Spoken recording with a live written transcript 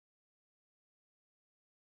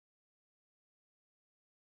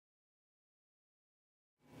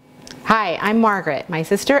Hi, I'm Margaret. My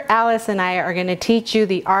sister Alice and I are going to teach you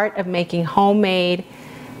the art of making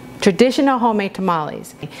traditional homemade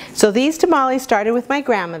tamales. So these tamales started with my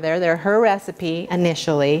grandmother. They're her recipe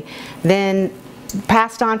initially, then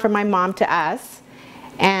passed on from my mom to us.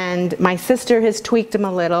 And my sister has tweaked them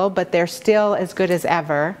a little, but they're still as good as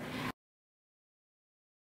ever.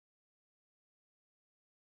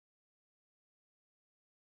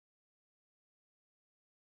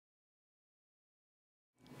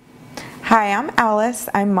 Hi, I'm Alice.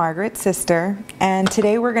 I'm Margaret's sister, and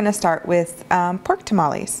today we're going to start with pork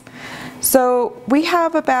tamales. So we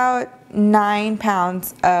have about 9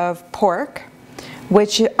 pounds of pork,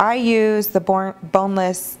 which I use the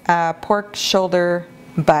boneless pork shoulder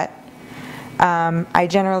butt. I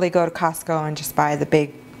generally go to Costco and just buy the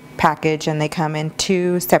big package, and they come in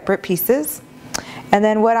 2 separate pieces. And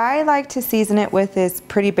then what I like to season it with is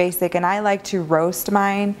pretty basic, and I like to roast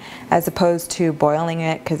mine as opposed to boiling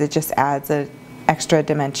it because it just adds an extra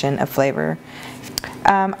dimension of flavor.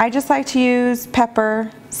 I just like to use pepper,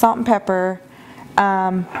 salt and pepper,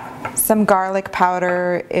 some garlic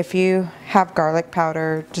powder if you have garlic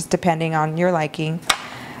powder, just depending on your liking,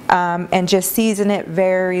 and just season it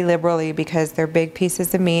very liberally because they're big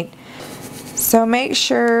pieces of meat. So make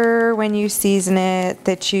sure when you season it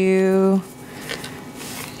that you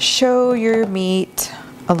show your meat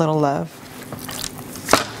a little love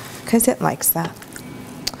because it likes that.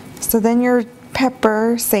 So then your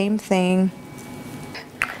pepper, same thing.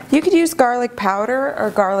 You could use garlic powder or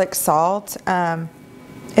garlic salt.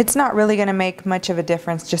 It's not really going to make much of a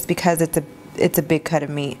difference just because it's a big cut of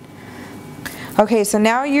meat. Okay, so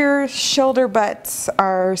now your shoulder butts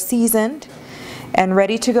are seasoned and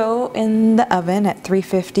ready to go in the oven at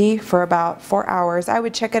 350 for about 4 hours. I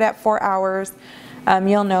would check it at 4 hours.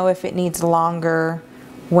 You'll know if it needs longer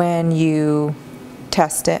when you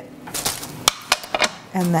test it.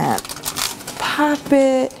 And then pop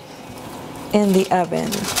it in the oven.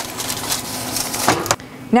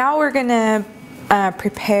 Now we're going to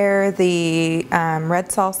prepare the red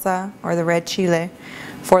salsa or the red chile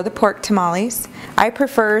for the pork tamales. I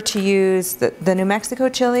prefer to use the New Mexico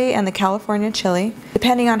chili and the California chili.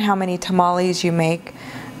 Depending on how many tamales you make,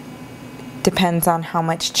 depends on how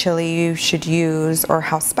much chili you should use or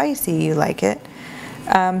how spicy you like it.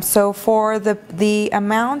 So for the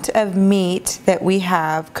amount of meat that we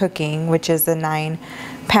have cooking, which is the 9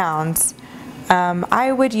 pounds,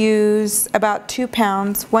 I would use about 2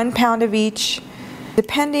 pounds, 1 pound of each,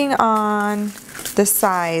 depending on the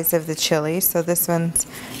size of the chili. So this one's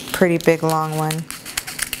a pretty big long one.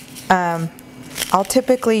 I'll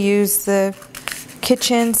typically use the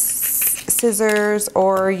kitchen scissors,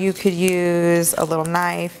 or you could use a little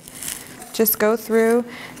knife. Just go through,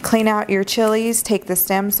 clean out your chilies, take the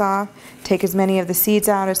stems off, take as many of the seeds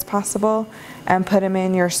out as possible, and put them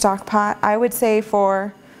in your stock pot. I would say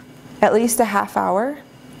for at least a half hour.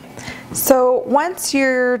 So once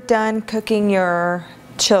you're done cooking your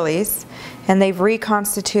chilies and they've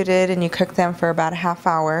reconstituted and you cook them for about a half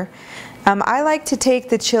hour, I like to take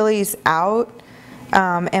the chilies out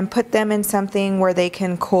and put them in something where they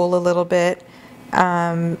can cool a little bit,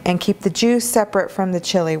 and keep the juice separate from the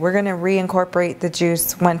chili. We're going to reincorporate the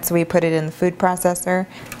juice once we put it in the food processor.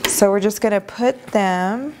 So we're just going to put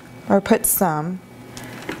them, or put some,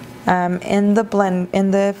 in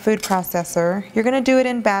the food processor. You're going to do it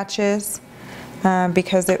in batches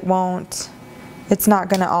because it's not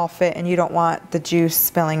going to all fit, and you don't want the juice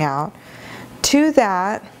spilling out. To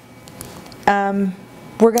that,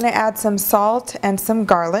 we're going to add some salt and some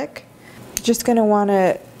garlic. Just going to want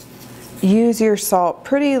to use your salt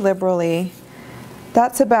pretty liberally.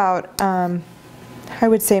 That's about, I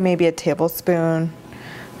would say maybe a tablespoon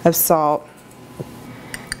of salt.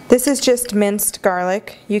 This is just minced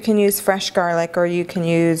garlic. You can use fresh garlic, or you can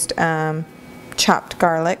use chopped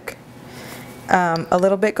garlic. A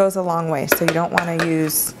little bit goes a long way, so you don't want to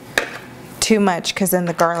use too much because then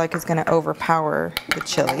the garlic is going to overpower the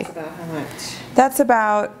chili. That's about how much? That's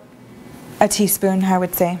about a teaspoon, I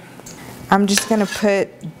would say. I'm just going to put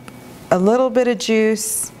a little bit of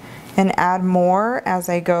juice and add more as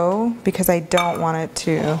I go because I don't want it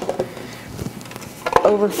to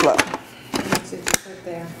overflow. How much did you put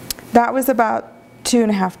there? That was about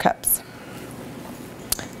 2.5 cups.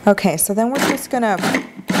 Okay, so then we're just going to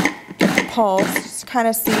pulse, just kind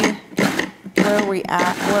of see where we're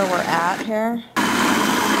at here.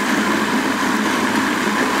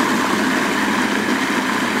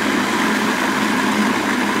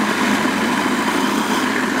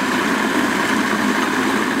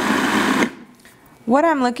 What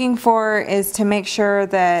I'm looking for is to make sure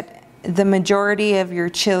that the majority of your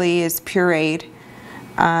chili is pureed.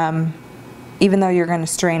 even though you're going to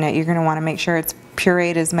strain it, you're going to want to make sure it's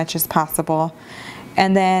pureed as much as possible.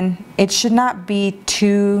 And then it should not be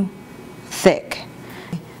too thick.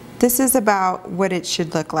 This is about what it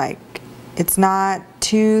should look like. It's not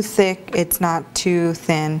too thick, it's not too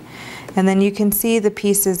thin. And then you can see the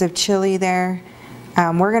pieces of chili there.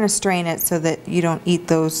 We're going to strain it so that you don't eat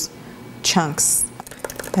those chunks.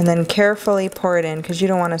 And then carefully pour it in because you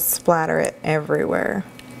don't want to splatter it everywhere.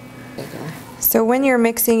 So when you're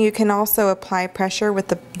mixing, you can also apply pressure with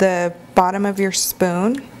the bottom of your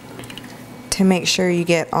spoon to make sure you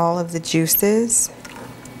get all of the juices.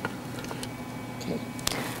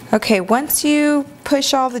 Okay, once you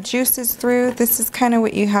push all the juices through, this is kind of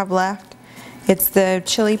what you have left. It's the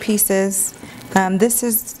chili pieces.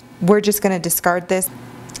 We're just going to discard this.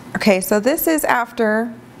 Okay, so this is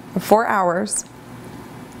after 4 hours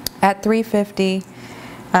at 350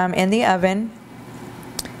 in the oven.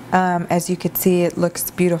 As you can see, it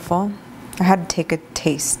looks beautiful. I had to take a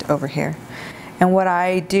taste over here. And what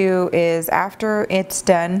I do is after it's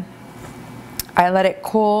done, I let it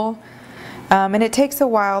cool. And it takes a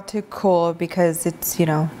while to cool because it's,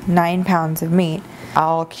 9 pounds of meat.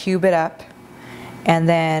 I'll cube it up and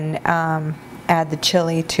then add the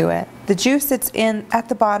chili to it. The juice that's at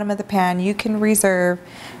the bottom of the pan, you can reserve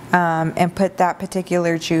and put that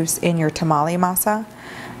particular juice in your tamale masa.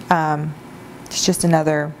 It's just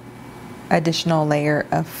another additional layer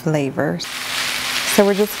of flavors. So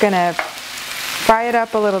we're just gonna fry it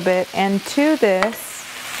up a little bit, and to this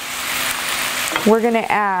we're gonna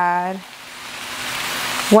add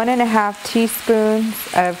 1.5 teaspoons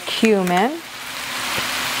of cumin,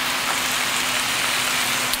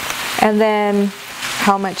 and then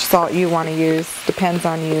how much salt you want to use depends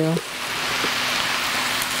on you.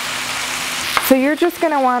 So you're just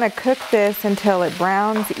going to want to cook this until it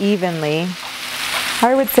browns evenly.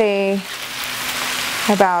 I would say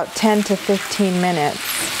about 10 to 15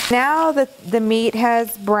 minutes. Now that the meat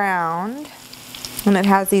has browned and it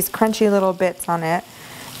has these crunchy little bits on it,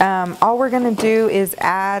 all we're going to do is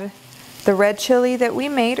add the red chili that we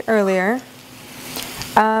made earlier.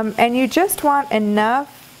 And you just want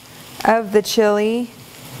enough of the chili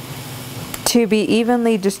to be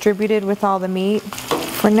evenly distributed with all the meat.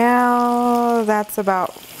 For now, that's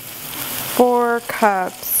about 4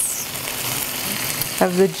 cups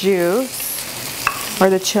of the juice or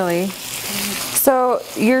the chili. So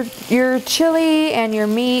your chili and your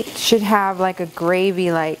meat should have like a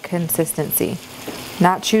gravy-like consistency.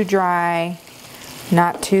 Not too dry,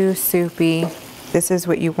 not too soupy. This is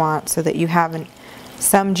what you want so that you have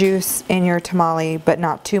some juice in your tamale, but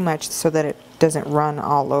not too much so that it doesn't run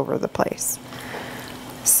all over the place.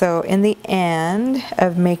 So in the end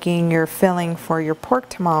of making your filling for your pork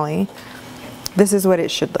tamale, this is what it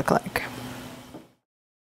should look like.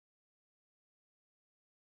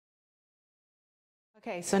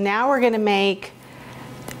 Okay, so now we're going to make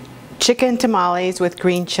chicken tamales with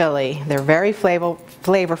green chili. They're very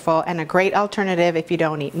flavorful and a great alternative if you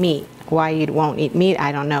don't eat meat. Why you won't eat meat,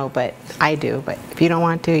 I don't know, but I do. But if you don't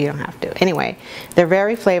want to, you don't have to. Anyway, they're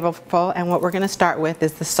very flavorful, and what we're going to start with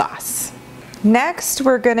is the sauce. Next,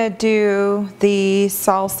 we're going to do the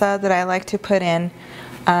salsa that I like to put in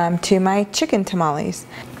to my chicken tamales.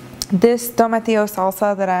 This tomatillo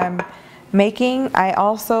salsa that I'm making, I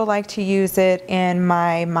also like to use it in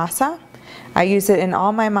my masa. I use it in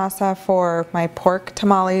all my masa for my pork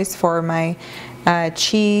tamales, for my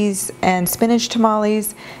cheese and spinach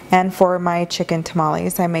tamales, and for my chicken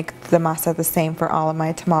tamales. I make the masa the same for all of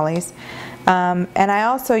my tamales. And I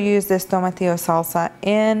also use this tomatillo salsa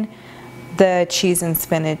in the cheese and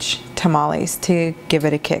spinach tamales to give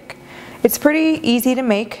it a kick. It's pretty easy to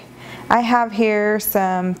make. I have here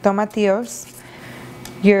some tomatillos,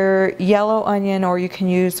 your yellow onion, or you can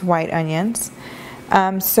use white onions,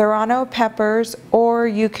 serrano peppers, or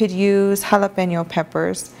you could use jalapeno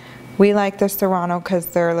peppers. We like the serrano because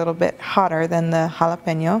they're a little bit hotter than the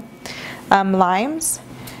jalapeno. Limes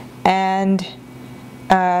and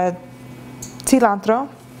cilantro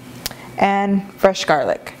and fresh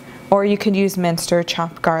garlic, or you could use minced or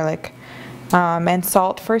chopped garlic, and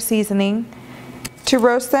salt for seasoning. To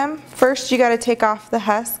roast them, first you got to take off the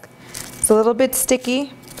husk. It's a little bit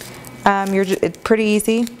sticky. It's pretty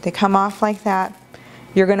easy. They come off like that.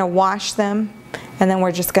 You're going to wash them, and then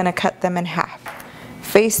we're just going to cut them in half,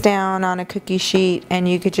 face down on a cookie sheet, and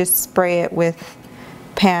you could just spray it with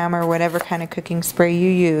Pam or whatever kind of cooking spray you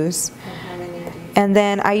use. And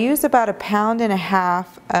then I use about 1.5 pounds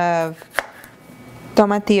of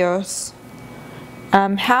tomatillos,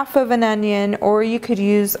 half of an onion, or you could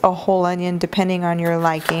use a whole onion depending on your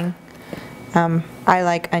liking. I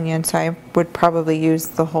like onion, so I would probably use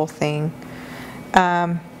the whole thing.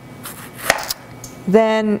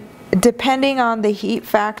 Then, depending on the heat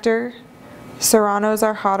factor, serranos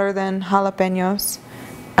are hotter than jalapenos.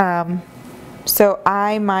 So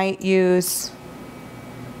I might use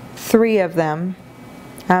 3 of them.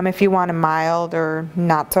 If you want a mild or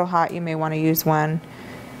not so hot, you may want to use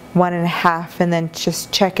 1.5, and then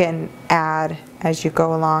just check and add as you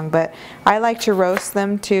go along. But I like to roast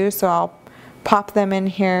them too, so I'll pop them in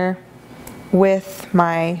here with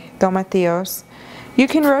my tomatillos. You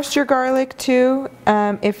can roast your garlic too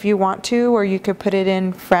if you want to, or you could put it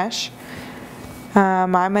in fresh.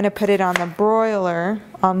 I'm going to put it on the broiler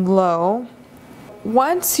on low.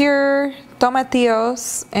 Once your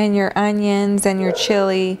tomatillos and your onions and your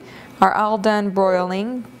chili are all done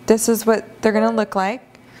broiling, this is what they're going to look like.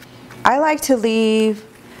 I like to leave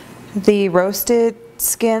the roasted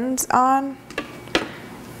skins on.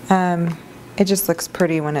 It just looks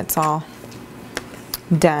pretty when it's all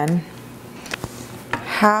done.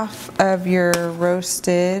 Half of your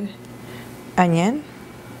roasted onion.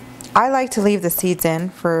 I like to leave the seeds in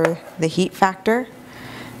for the heat factor.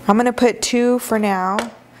 I'm going to put 2 for now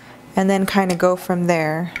and then kind of go from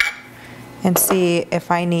there and see if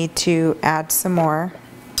I need to add some more.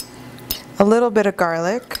 A little bit of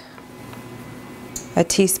garlic, 1.5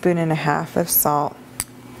 teaspoons of salt,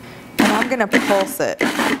 and I'm going to pulse it.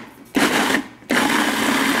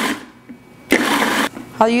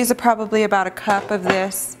 I'll use probably about 1 cup of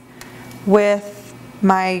this with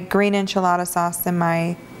my green enchilada sauce and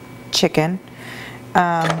my chicken.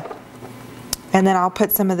 And then I'll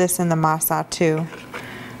put some of this in the masa too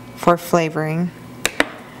for flavoring.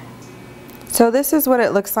 So this is what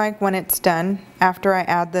it looks like when it's done after I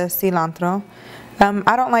add the cilantro.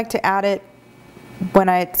 I don't like to add it when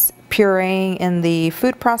it's pureeing in the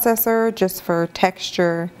food processor, just for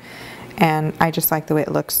texture, and I just like the way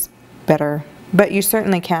it looks better. But you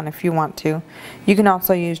certainly can if you want to. You can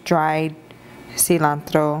also use dried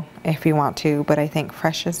cilantro if you want to, but I think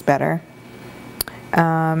fresh is better.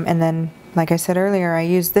 And then, like I said earlier, I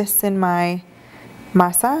use this in my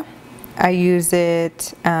masa. I use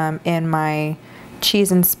it in my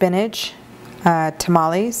cheese and spinach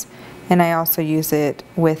tamales, and I also use it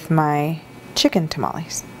with my chicken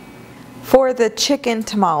tamales. For the chicken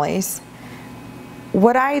tamales,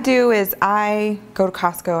 what I do is I go to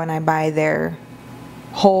Costco and I buy their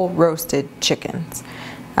whole roasted chickens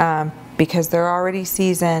because they're already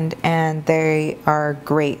seasoned and they are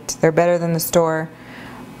great. They're better than the store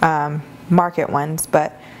market ones,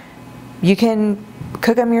 but you can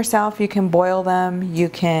cook them yourself, you can boil them, you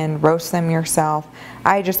can roast them yourself.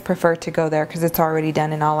 I just prefer to go there because it's already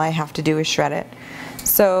done and all I have to do is shred it.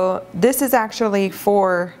 So this is actually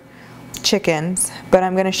 4 chickens, but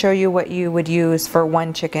I'm going to show you what you would use for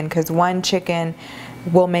 1 chicken, because 1 chicken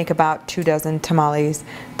will make about 2 dozen tamales,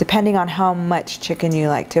 depending on how much chicken you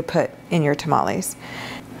like to put in your tamales.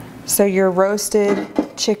 So your roasted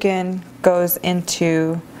chicken goes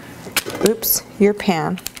into, oops, your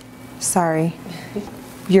pan. Sorry.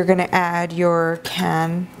 You're going to add your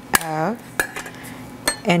can of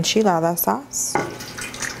enchilada sauce.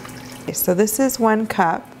 Okay, so this is 1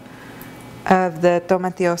 cup of the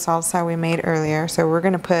tomatillo salsa we made earlier. So we're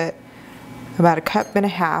going to put about 1.5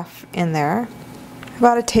 cups in there.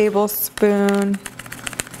 About 1 tablespoon.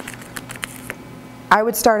 I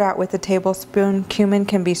would start out with a tablespoon. Cumin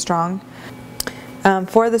can be strong.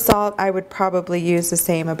 For the salt, I would probably use the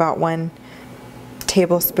same, about 1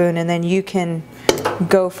 tablespoon, and then you can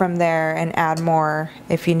go from there and add more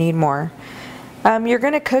if you need more. You're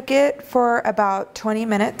going to cook it for about 20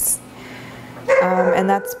 minutes. And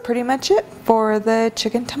that's pretty much it for the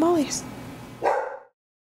chicken tamales.